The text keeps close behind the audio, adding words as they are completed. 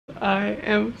I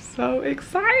am so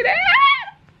excited.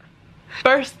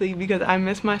 Firstly, because I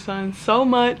miss my son so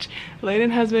much. Laiden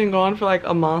has been gone for like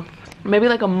a month, maybe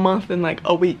like a month and like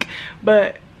a week,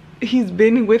 but he's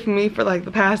been with me for like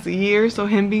the past year, so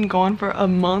him being gone for a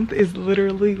month is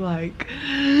literally like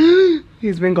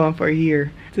he's been gone for a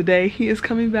year. Today he is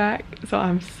coming back, so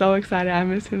I'm so excited. I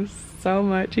miss him so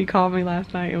much. He called me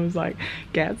last night and was like,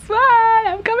 guess what,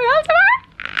 I'm coming home tomorrow.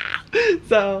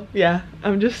 So yeah,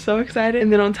 I'm just so excited.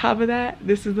 And then on top of that,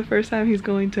 this is the first time he's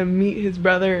going to meet his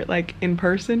brother like in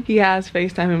person. He has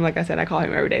FaceTime him. Like I said, I call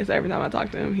him every day, so every time I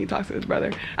talk to him, he talks to his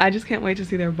brother. I just can't wait to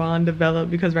see their bond develop,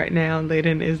 because right now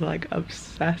Laiden is like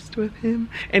obsessed with him,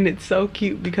 and it's so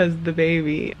cute because the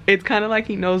baby, it's kind of like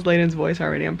he knows Laiden's voice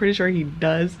already. I'm pretty sure he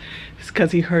does,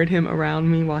 because he heard him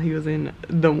around me while he was in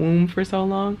the womb for so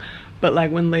long. But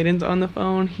like when Laiden's on the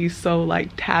phone, he's so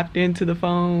like tapped into the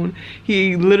phone.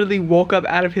 He literally woke up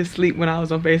out of his sleep when I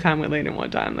was on FaceTime with Laiden one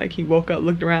time. Like he woke up,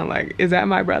 looked around like, is that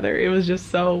my brother? It was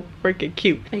just so freaking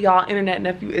cute. Y'all, internet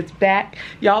nephew is back.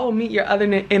 Y'all will meet your other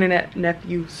internet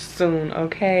nephew soon,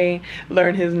 okay?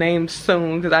 Learn his name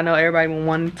soon, because I know everybody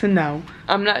wanted to know.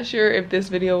 I'm not sure if this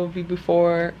video will be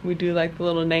before we do like the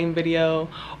little name video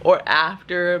or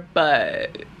after,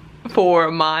 but for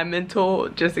my mental,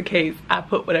 just in case I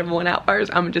put whatever one out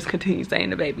first, I'm gonna just continue saying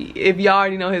the baby. If y'all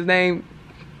already know his name,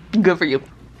 good for you.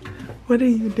 What are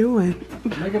you doing?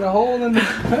 Making a hole in the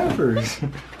peppers.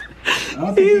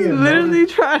 He's literally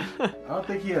trying to... I don't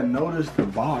think he had noticed the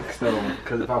box though,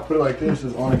 because if I put it like this,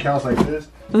 it's on the couch like this,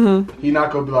 he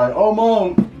not gonna be like, oh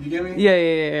mom, you get me?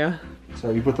 Yeah. So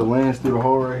you put the lens through the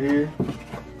hole right here.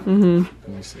 Let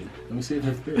me see if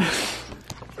it fits.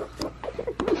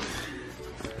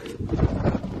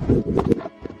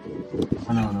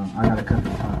 Oh, no, I gotta cut the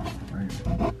top, right?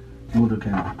 Move the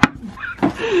camera.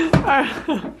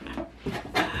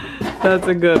 That's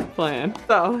a good plan.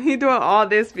 So he doing all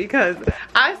this because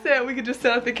I said we could just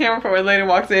set up the camera for when Laiden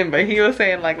walks in, but he was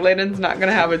saying like Laiden's not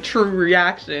gonna have a true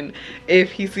reaction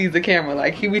if he sees the camera.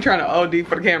 Like he be trying to OD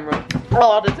for the camera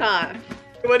all the time.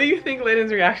 What do you think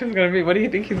Laiden's reaction is gonna be? What do you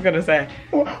think he's gonna say?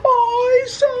 Oh, I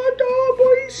saw a dog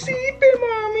boy sleeping,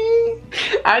 mommy.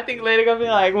 I think Laiden gonna be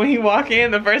like, when he walk in,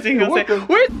 the first thing he'll say,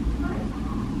 where's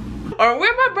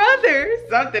my brother?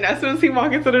 Something. As soon as he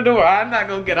walk into the door, I'm not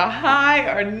gonna get a hi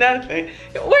or nothing.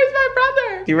 Where's my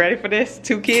brother? You ready for this?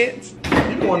 2 kids?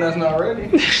 You the one that's not ready.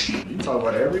 You talk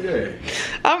about it every day.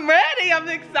 I'm ready. I'm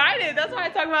excited. That's why I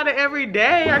talk about it every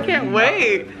day. I can't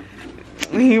wait.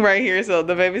 He right here, so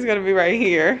the baby's gonna be right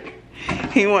here.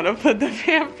 He wanna put the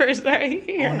Pampers right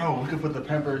here. Oh no, we could put the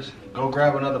Pampers. Go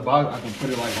grab another box. I can put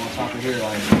it like on top of here,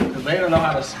 like, cause they don't know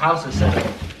how this house is set up,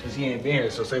 cause he ain't been here.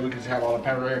 So say we could have all the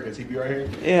Pampers here, cause he be right here.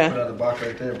 Yeah. Put another box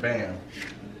right there. Bam.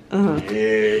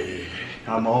 Yeah.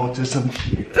 I'm on to some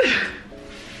shit.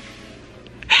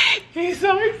 He's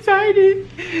so excited.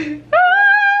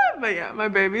 But yeah, my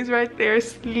baby's right there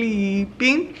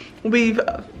sleeping. We've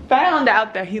found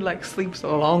out that he like sleeps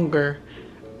longer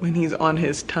when he's on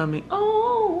his tummy.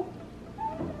 Oh,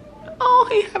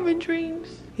 he having dreams.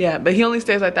 Yeah, but he only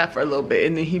stays like that for a little bit,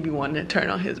 and then he be wanting to turn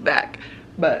on his back.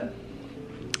 But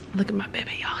look at my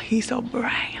baby, y'all. He's so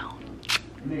brown.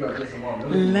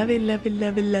 Love it, love it,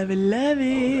 love it, love it, love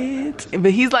it.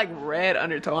 But he's like red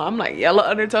undertone. I'm like yellow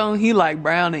undertone. He like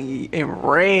brown and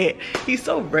red. He's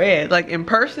so red. Like in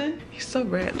person, he's so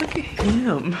red. Look at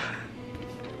him.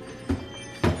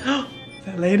 Is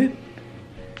that Laiden?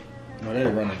 No, they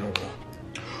run the door.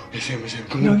 It's him,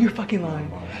 come No, on. you're fucking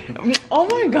lying. Oh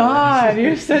my God,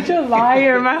 you're such a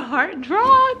liar. My heart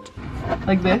dropped.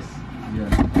 Like this? Yeah.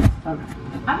 Okay.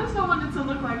 I just don't want it to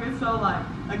look like it's so like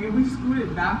if we scoot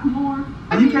it back more.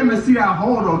 And you can't even see that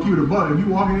hole though, cue the butt. If you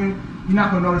walking in, you're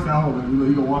not gonna notice that hole.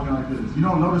 You go walking like this. You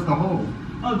don't notice the hole.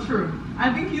 Oh, true.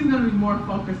 I think he's gonna be more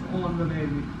focused on the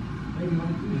baby.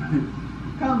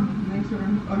 Come, make sure.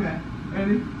 Okay,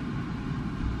 ready?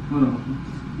 Hold on.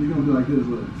 You're gonna do like this,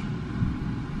 look.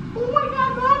 Oh my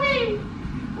God, mommy!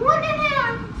 Look at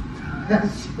him!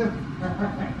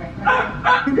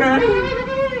 Okay.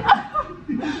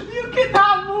 You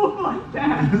cannot move like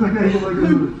that. It's okay, you go like this.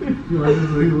 You go like this,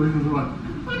 you go like this.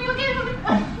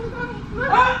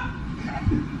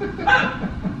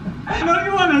 I know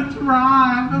you want to try.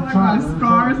 I feel like my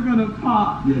scar is gonna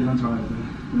pop. Yeah, don't try it.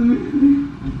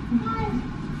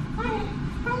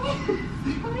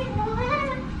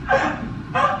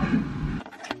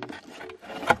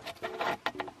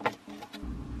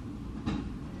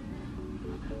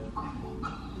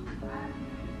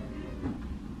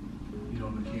 You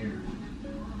don't look here.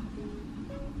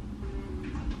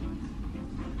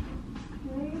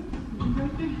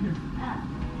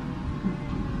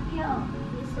 Yo,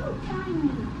 he's so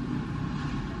tiny.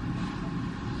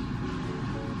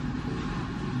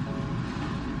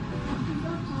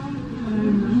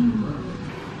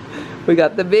 We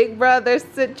got the big brother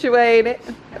situated.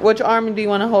 Which arm do you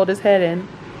want to hold his head in?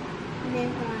 This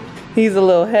one. He's a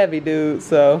little heavy, dude,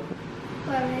 so.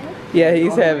 For real? Yeah,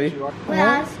 he's heavy. Well,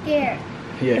 I'm scared.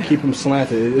 Yeah, keep him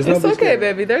slanted. It's okay,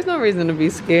 baby. There's no reason to be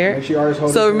scared. Make sure you always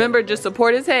hold So his remember, head. just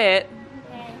support his head.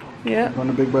 Okay. Yeah. On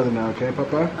the big brother now, okay,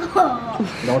 Papa?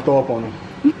 Oh. Don't throw up on him.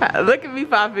 Look at me,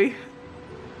 Poppy.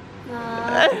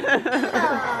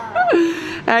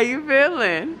 How you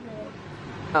feeling?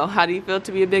 Oh, how do you feel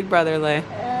to be a big brother, Lay? I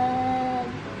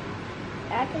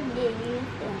can get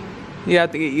used to him. You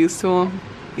have to get used to him?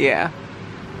 Yeah.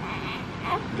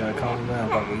 You gotta calm him down,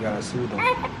 Papa. You gotta soothe him.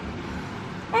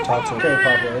 Talk to him. Okay,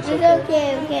 Papa. It's It's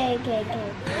okay. okay.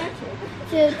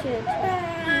 Chill.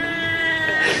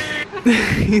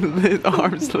 His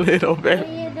arms little, What baby. are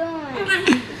you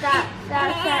doing? Stop.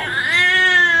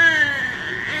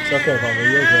 It's okay, Papa.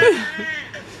 You okay?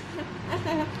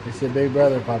 It's your big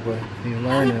brother, Papa. He's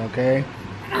learning, okay?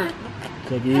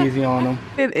 Take it easy on him.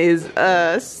 It is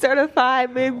a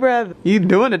certified big brother. You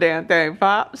doing the damn thing,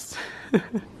 Pops.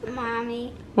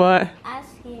 Mommy, What? I'm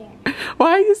scared.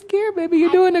 Why are you scared, baby? You're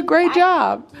doing a great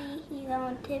job. He's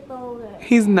gonna tip over.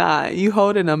 He's not. You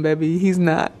holding him, baby. He's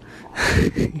not.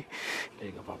 There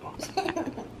you go, Papa.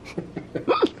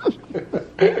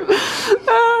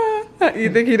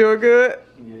 You think he doing good?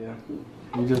 Yeah.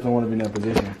 You just don't want to be in that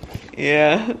position.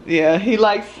 Yeah. He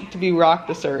likes to be rocked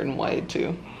a certain way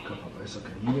too. Come, Papa. It's okay.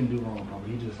 You didn't do wrong, Papa.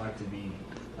 You just like to be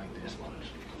like this, Watch.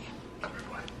 Come here,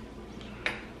 boy.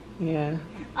 Yeah.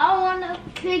 I wanna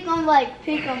pick him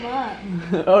up.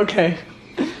 Okay.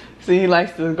 So he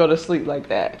likes to go to sleep like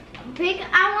that.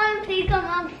 I wanna pick him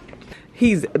up.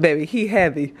 He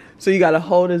heavy. So you gotta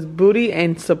hold his booty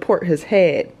and support his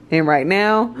head. And right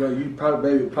now, Yo, you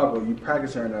probably, baby, Papa, you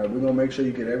practice her now. We're gonna make sure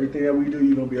you get everything that we do,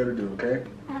 you're gonna be able to do, okay?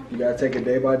 You gotta take it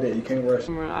day by day. You can't rush.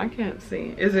 I can't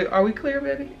see. Are we clear,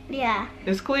 baby? Yeah.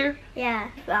 It's clear? Yeah.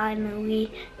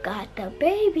 Finally got the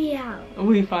baby out.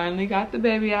 We finally got the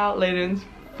baby out. Layden's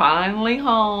finally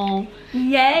home.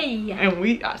 Yay! And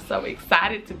we are so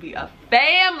excited to be a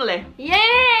family.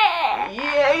 Yeah!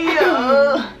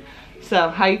 Yeah. So,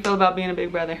 how you feel about being a big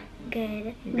brother?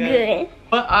 Good.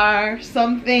 What are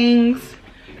some things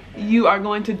you are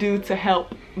going to do to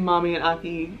help Mommy and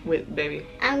Aki with baby?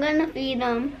 I'm gonna feed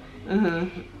him Uh-huh.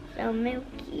 some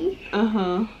milky.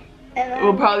 Uh-huh. And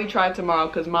We'll probably try tomorrow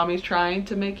because Mommy's trying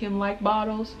to make him like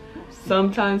bottles.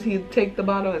 Sometimes he take the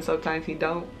bottle and sometimes he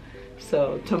don't.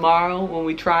 So tomorrow when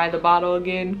we try the bottle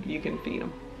again, you can feed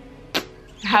him.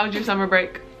 How was your summer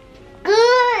break?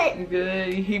 Good.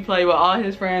 Good. He played with all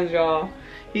his friends, y'all.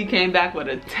 He came back with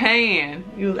a tan.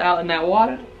 He was out in that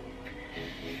water.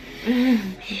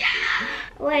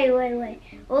 Wait.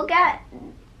 We got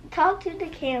talk to the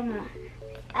camera.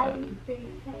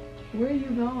 Where are you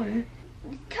going?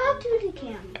 Talk to the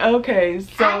camera. Okay, I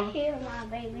so hear my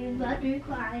baby, but be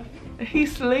quiet. he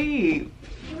sleep.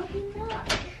 No, he's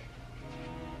not.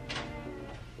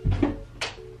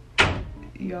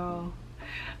 Y'all,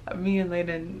 me and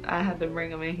Laiden, I had to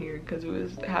bring him in here because we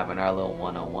was having our little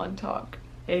one-on-one talk.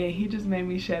 And he just made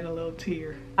me shed a little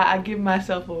tear. I give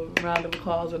myself a round of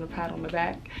applause and a pat on the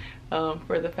back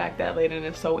for the fact that Laiden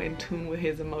is so in tune with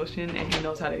his emotion and he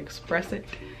knows how to express it.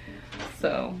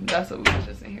 So that's what we was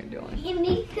just in here doing. He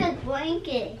needs a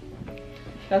blanket.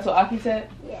 That's what Aki said?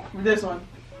 Yeah. This one.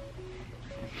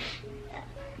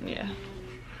 Yeah.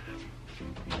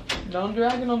 Don't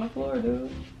drag it on the floor, dude.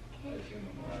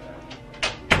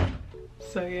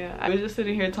 So yeah, I was just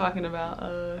sitting here talking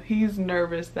about he's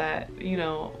nervous that, you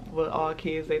know, with all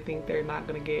kids they think they're not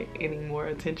gonna get any more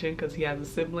attention because he has a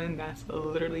sibling. That's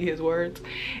literally his words.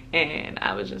 And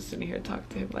I was just sitting here talking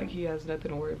to him like he has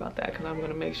nothing to worry about that because I'm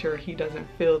gonna make sure he doesn't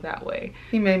feel that way.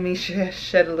 He made me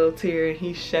shed a little tear and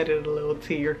he shedded a little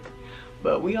tear,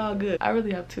 but we all good. I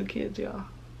really have 2 kids, y'all.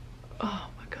 Oh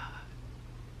my god,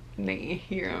 and they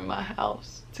here in my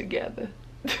house together.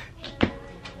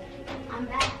 I'm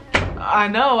back. I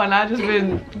know, and I just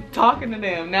been talking to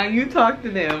them. Now you talk to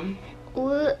them.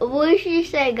 What did she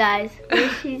say, guys? What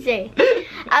did she say?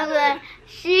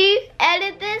 She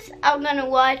edit this, I'm gonna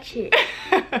watch it.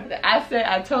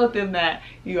 I told them that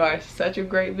you are such a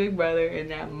great big brother and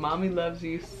that Mommy loves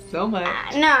you so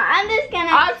much. No, I'm just gonna.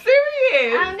 I'm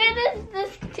serious.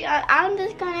 I'm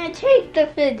just gonna check the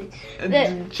footage.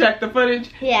 Check the footage?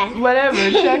 Yeah. Whatever,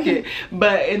 check it.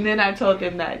 And then I told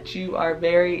them that you are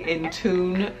very in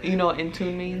tune. You know what in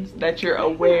tune means? That you're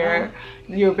aware.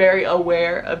 You're very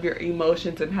aware of your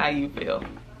emotions and how you feel.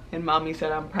 And Mommy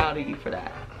said I'm proud of you for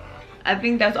that. I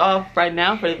think that's all right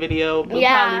now for the video.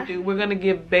 Yeah. We're gonna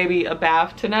give baby a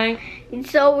bath tonight.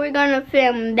 So we're gonna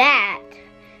film that.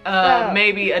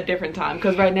 Maybe a different time,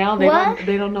 because right now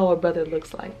they don't know what brother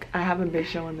looks like. I haven't been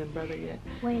showing them brother yet.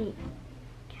 Wait.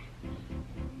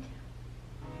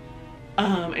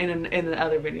 In the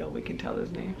other video we can tell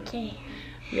his name. Okay.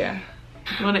 Yeah.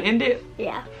 You want to end it?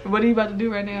 Yeah. What are you about to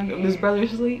do right now? Is brother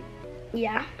asleep?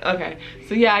 Yeah. Okay.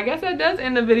 So yeah, I guess that does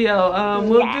end the video.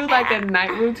 We'll do like a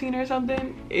night routine or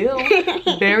something.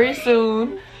 Ew. Very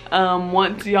soon.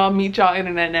 Once y'all meet y'all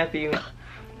internet nephew,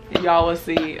 y'all will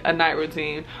see a night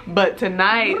routine. But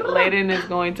tonight, Laiden is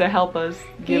going to help us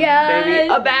give baby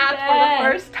a bath for the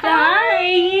first time.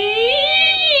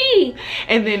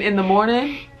 And then in the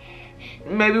morning,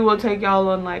 maybe we'll take y'all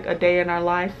on like a day in our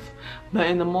life. But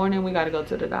in the morning, we gotta go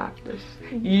to the doctors.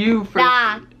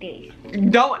 Doctors.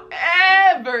 Don't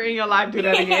ever in your life do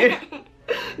that again.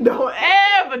 Don't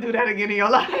ever do that again in your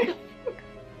life.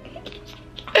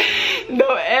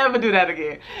 Don't ever do that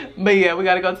again. But yeah, we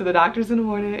gotta go to the doctors in the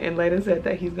morning, and Laiden said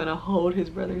that he's gonna hold his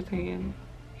brother's hand.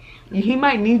 He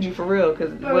might need you for real,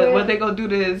 because what they gonna do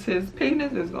to his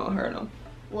penis is gonna hurt him.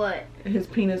 What? His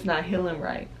penis not healing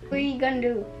right. What are you gonna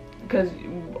do? Because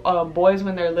boys,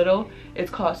 when they're little, it's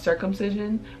called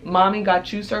circumcision. Mommy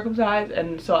got you circumcised,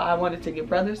 and so I wanted to get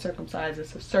brother circumcised.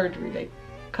 It's a surgery. They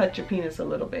cut your penis a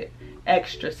little bit,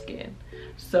 extra skin.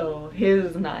 So his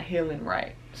is not healing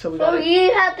right. So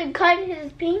you have to cut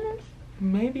his penis?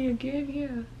 Maybe again,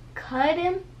 yeah. Cut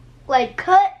him? Like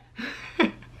cut?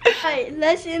 Alright,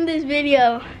 let's end this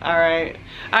video. Alright,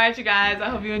 you guys. I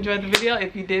hope you enjoyed the video.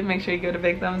 If you did, make sure you give it a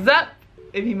big thumbs up.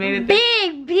 If you made it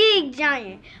big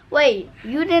giant. Wait,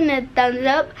 you didn't a thumbs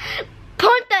up?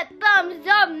 Put the thumbs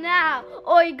up now,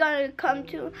 or I'm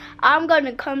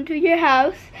gonna come to your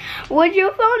house. What's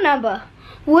your phone number?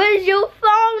 Where's your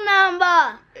phone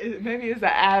number? Maybe it's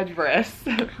the address.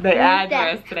 The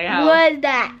address to their house. What's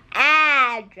the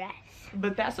address?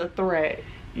 But that's a threat.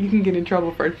 You can get in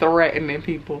trouble for threatening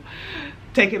people.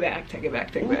 Take it back. Take it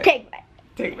back. Take it back. Take it back.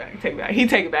 Take it back. Take it back. He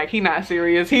take it back. He not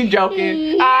serious. He joking.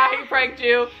 He pranked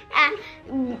you.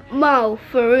 Mo,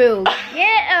 for real.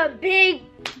 Get a big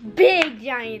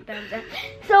giant thumbs up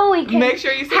so we can make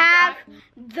sure you have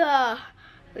the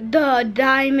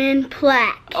diamond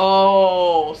plaque.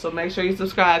 Oh, so make sure you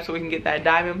subscribe so we can get that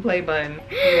diamond play button.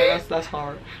 Yeah, that's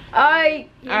hard. Alright,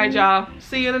 y'all.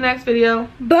 See you in the next video.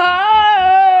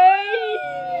 Bye.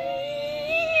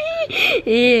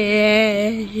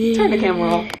 Yeah. Turn the camera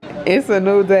on. It's a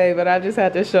new day, but I just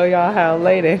had to show y'all how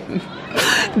Laiden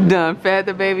done fed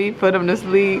the baby, put him to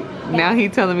sleep. Now he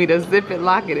telling me to zip it,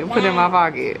 lock it, and put it in my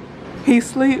pocket. He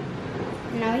sleep?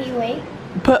 No, he wait.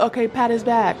 Okay, pat his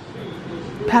back.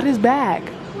 Pat his back.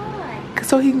 Why?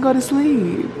 So he can go to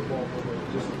sleep.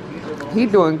 He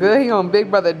doing good. He on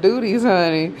big brother duties,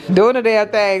 honey. Doing the damn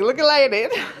thing. Look at Laiden.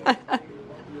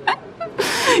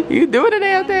 You doing the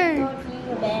damn thing.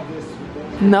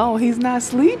 No, he's not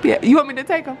asleep yet. You want me to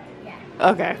take him? Yeah.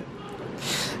 Okay.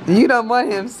 You don't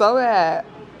want him so bad.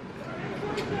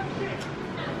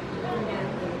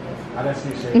 I didn't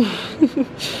see shit.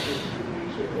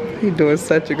 He's doing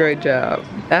such a great job.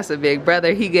 That's a big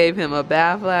brother. He gave him a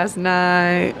bath last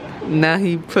night. Now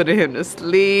he put him to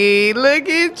sleep. Look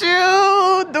at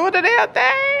you doing the damn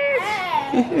thing.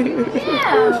 Hey,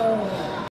 no.